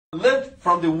lived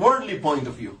from the worldly point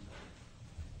of view.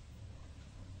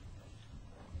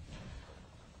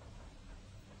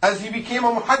 As he became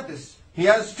a muhaddis, he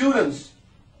has students.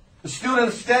 The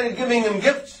students started giving him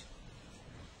gifts.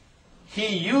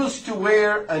 He used to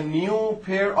wear a new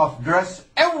pair of dress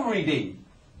every day,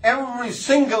 every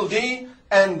single day,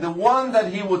 and the one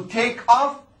that he would take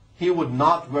off, he would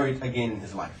not wear it again in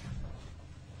his life.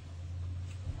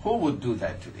 Who would do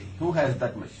that today? Who has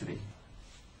that much today?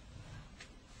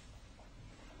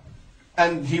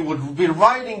 And he would be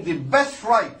riding the best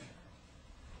ride.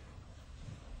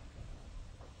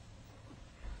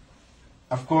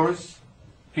 Of course,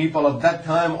 people of that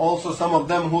time, also some of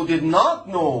them who did not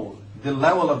know the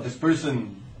level of this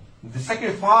person, the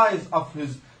sacrifice of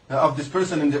this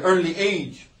person in the early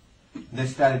age, they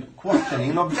started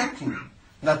questioning and objecting.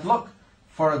 That look,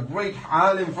 for a great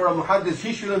alim, for a muhaddis,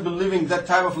 he shouldn't be living that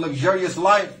type of luxurious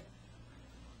life.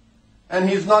 And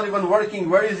he's not even working.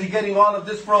 Where is he getting all of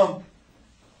this from?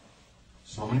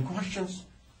 So many questions.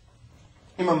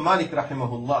 Imam Malik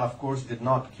Rahimahullah, of course, did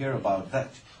not care about that.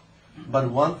 But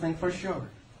one thing for sure.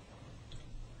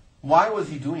 Why was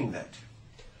he doing that?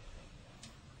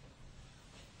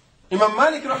 Imam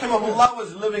Malik Rahimahullah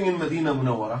was living in Medina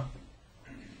Munawwara.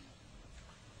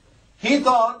 He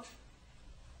thought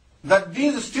that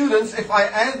these students, if I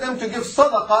ask them to give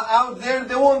sadaqah out there,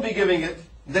 they won't be giving it.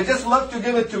 They just love to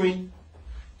give it to me.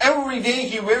 Every day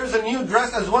he wears a new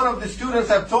dress, as one of the students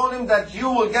have told him that you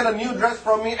will get a new dress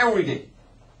from me every day.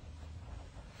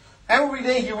 Every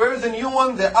day he wears a new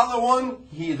one. The other one,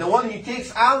 the one he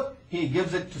takes out, he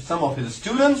gives it to some of his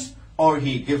students, or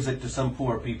he gives it to some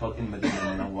poor people in Medina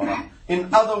Munawwara.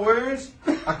 In other words,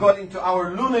 according to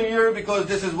our lunar year, because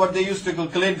this is what they used to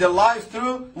calculate their lives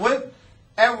through with,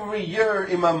 every year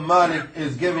Imam Malik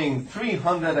is giving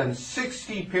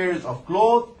 360 pairs of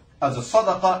clothes as a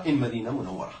sadaqah in Medina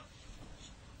Munawwara.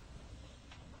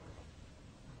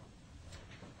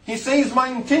 He says, my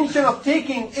intention of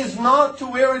taking is not to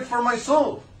wear it for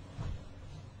myself.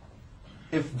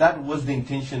 If that was the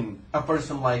intention, a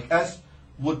person like us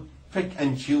would pick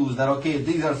and choose that, okay,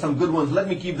 these are some good ones, let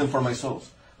me keep them for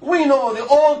myself. We know the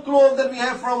old clothes that we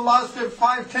have from last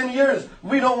 5, 10 years,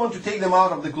 we don't want to take them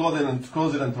out of the clothing and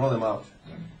closet and throw them out.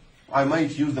 I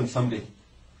might use them someday.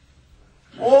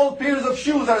 All pairs of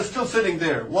shoes are still sitting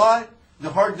there. Why? The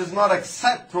heart does not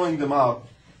accept throwing them out.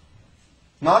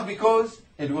 Not because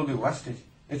it will be wasted.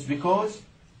 It's because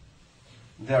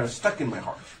they are stuck in my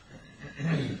heart.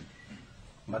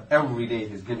 But every day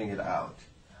he's giving it out.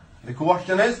 The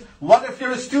question is, what if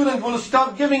your student will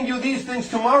stop giving you these things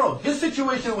tomorrow? His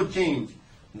situation would change.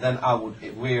 Then I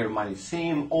would wear my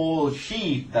same old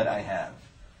sheath that I have.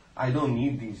 I don't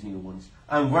need these new ones.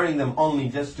 I'm wearing them only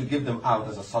just to give them out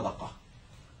as a sadaqah.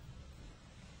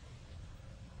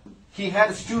 He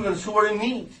had students who were in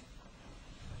need.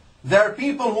 There are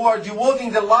people who are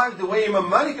devoting their lives the way Imam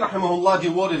Malik Rahimahullah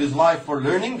devoted his life for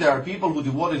learning. There are people who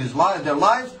devoted their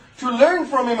lives to learn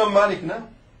from Imam Malik now.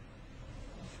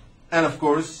 And of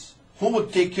course, who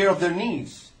would take care of their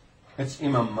needs? It's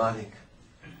Imam Malik.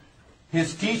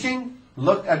 His teaching,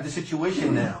 look at the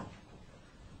situation now.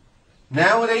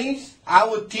 Nowadays, I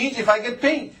would teach if I get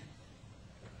paid.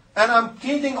 And I'm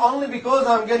teaching only because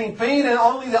I'm getting paid, and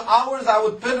only the hours I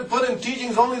would put in teaching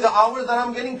is only the hours that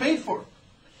I'm getting paid for.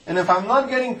 And if I'm not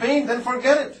getting paid, then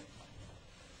forget it.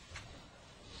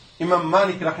 Imam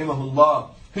Malik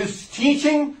Rahimahullah, his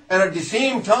teaching, and at the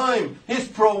same time, he's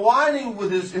providing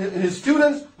with his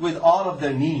students with all of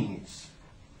their needs.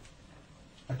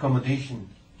 Accommodation,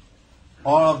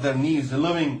 all of their needs, the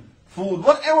living, food,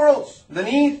 whatever else they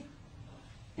need,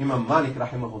 Imam Malik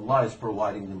Rahimahullah is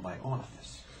providing them by all of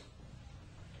this.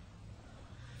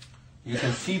 You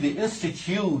can see the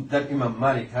institute that Imam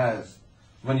Malik has.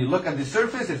 When you look at the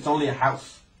surface, it's only a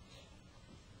house.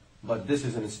 But this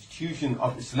is an institution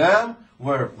of Islam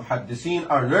where muhaddiseen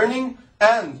are learning,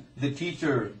 and the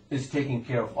teacher is taking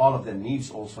care of all of their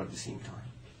needs also at the same time.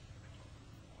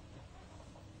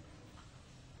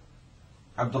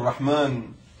 Abdul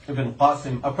Rahman ibn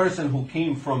Qasim, a person who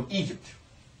came from Egypt.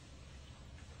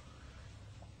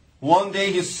 One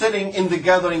day he's sitting in the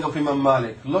gathering of Imam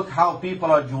Malik. Look how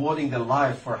people are devoting their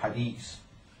life for hadith.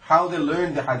 How they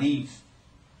learn the hadith.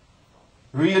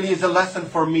 Really is a lesson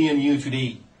for me and you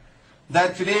today.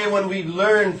 That today when we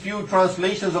learn few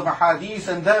translations of a hadith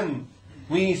and then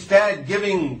we start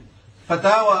giving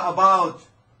fatwa about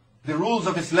the rules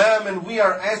of Islam, and we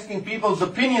are asking people's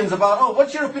opinions about, oh,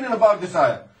 what's your opinion about this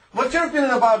ayah? What's your opinion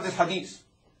about this hadith?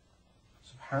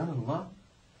 SubhanAllah,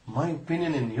 my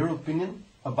opinion and your opinion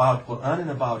about Quran and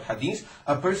about hadith,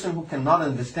 a person who cannot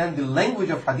understand the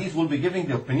language of hadith will be giving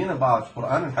the opinion about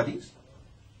Quran and hadith.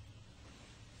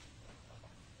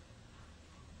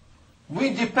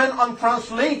 We depend on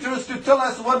translators to tell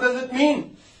us what does it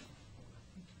mean.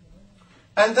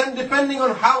 And then depending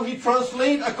on how he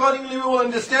translates, accordingly we will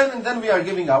understand, and then we are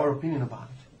giving our opinion about it.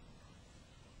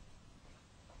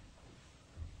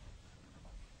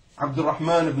 Abdul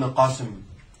Rahman ibn Qasim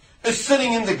is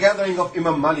sitting in the gathering of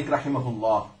Imam Malik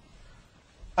Rahimahullah.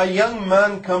 A young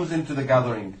man comes into the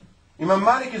gathering. Imam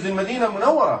Malik is in Medina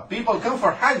Munawwara. People come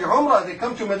for Hajj, Umrah, they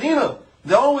come to Medina.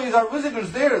 There always are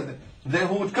visitors there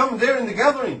who would come there in the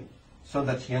gathering. So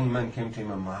that young man came to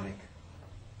Imam Malik.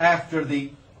 After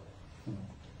the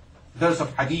dars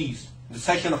of Hadith, the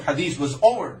session of Hadith was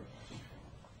over,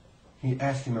 he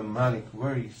asked Imam Malik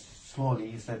very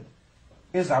slowly, he said,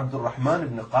 is Abdul Rahman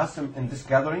ibn Qasim in this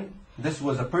gathering? This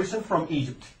was a person from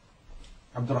Egypt.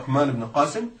 Abdul Rahman ibn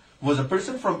Qasim was a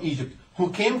person from Egypt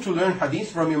who came to learn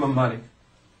Hadith from Imam Malik.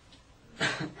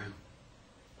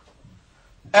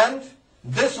 And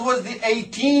this was the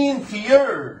 18th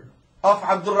year of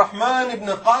Abdul Rahman ibn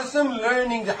Qasim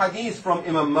learning the Hadith from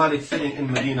Imam Malik, sitting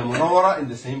in Medina Munawwara in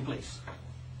the same place.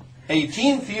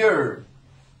 18th year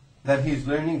that he's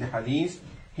learning the Hadith,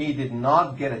 he did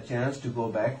not get a chance to go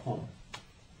back home.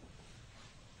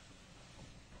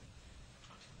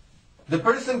 The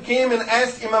person came and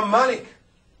asked Imam Malik,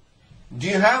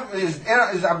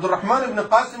 is Abdul Rahman ibn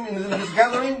Qasim in this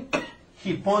gathering?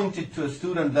 He pointed to a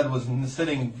student that was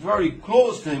sitting very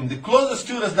close to him. The closest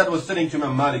student that was sitting to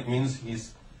Imam Malik, means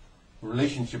his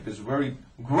relationship is very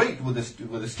great with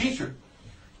his teacher.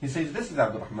 He says, this is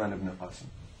Abdul Rahman ibn Qasim.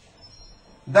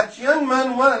 That young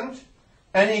man went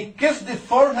and he kissed the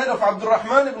forehead of Abdul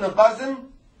Rahman ibn Qasim,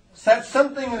 said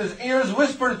something in his ears,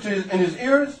 whispered in his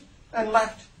ears, and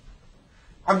left.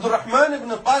 Abdul Rahman ibn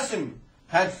Qasim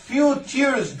had few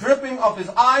tears dripping off his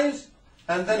eyes,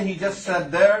 and then he just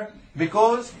sat there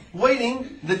because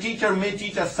waiting, the teacher may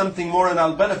teach us something more and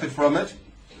I'll benefit from it.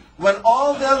 When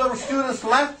all the other students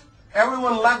left,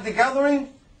 everyone left the gathering,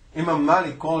 Imam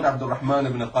Malik called Abdul Rahman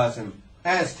ibn Qasim,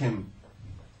 asked him,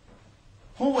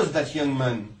 who was that young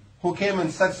man who came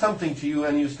and said something to you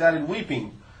and you started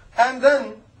weeping? And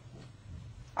then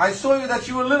I saw you that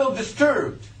you were a little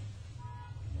disturbed.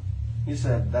 He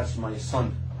said, that's my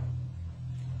son.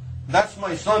 That's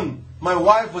my son. My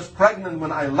wife was pregnant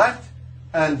when I left,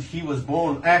 and he was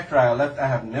born after I left. I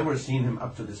have never seen him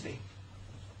up to this day.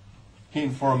 He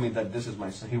informed me that this is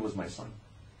my son. He was my son.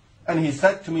 And he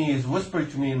said to me, he whispered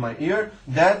to me in my ear,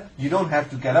 Dad, you don't have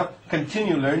to get up.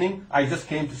 Continue learning. I just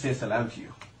came to say salam to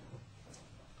you.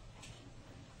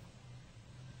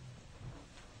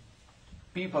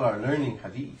 People are learning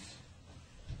hadith.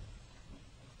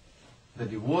 They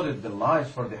devoted their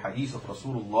lives for the hadith of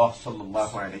Rasulullah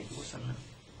sallallahu alayhi wasallam.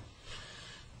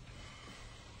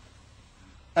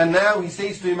 And now he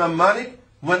says to Imam Malik,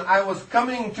 when I was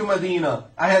coming to Medina,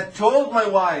 I had told my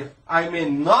wife, I may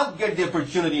not get the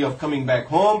opportunity of coming back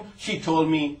home. She told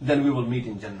me, then we will meet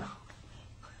in Jannah.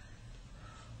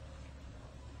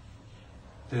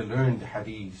 They learned the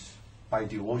hadith by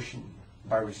devotion,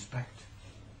 by respect.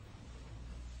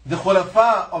 The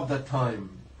khulafa of the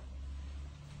time,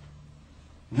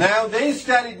 now they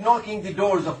started knocking the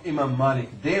doors of Imam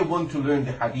Malik. They want to learn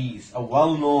the hadith. A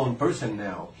well-known person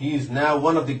now. He is now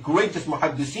one of the greatest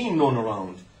muhaddiseen known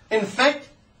around. In fact,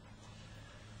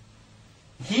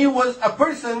 he was a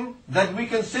person that we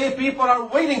can say people are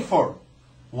waiting for.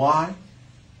 Why?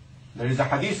 There is a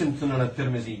hadith in Sunan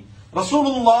al-Tirmidhi.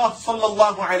 Rasulullah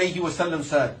sallallahu alayhi wa sallam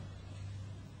said,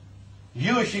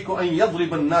 يُوشِكُ أَن يَضْرِبَ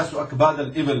النَّاسُ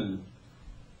أَكْبَادَ الْإِبِلِ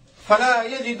فَلَا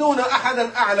يَجِدُونَ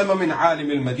أَحَدًا أَعْلَمَ مِنْ عَالِمِ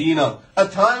الْمَدِينَةِ. A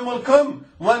time will come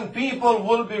when people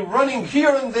will be running here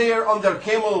and there on their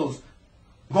camels,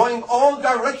 going all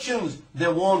directions.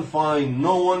 They won't find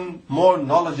no one more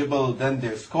knowledgeable than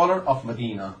their scholar of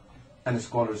Medina. And the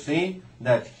scholars say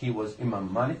that he was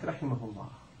Imam Malik Rahimahullah.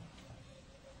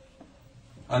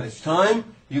 At this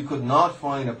time, you could not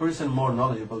find a person more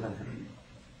knowledgeable than him.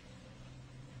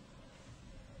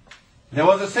 There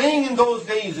was a saying in those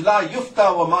days, لا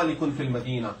يفتى ومالك في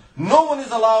المدينة. No one is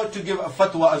allowed to give a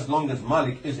fatwa as long as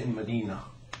Malik is in Medina.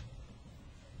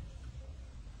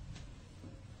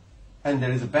 And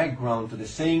there is a background to the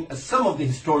saying, as some of the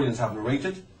historians have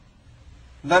narrated,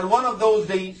 that one of those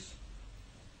days,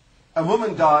 a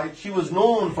woman died. She was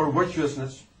known for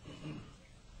virtuousness.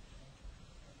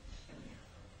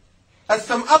 As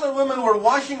some other women were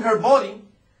washing her body,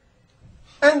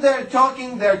 and they're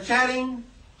talking, they're chatting,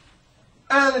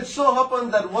 and it so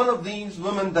happened that one of these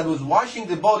women that was washing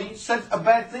the body said a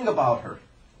bad thing about her,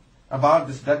 about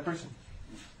this dead person.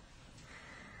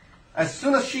 As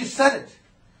soon as she said it,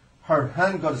 her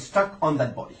hand got stuck on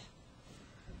that body.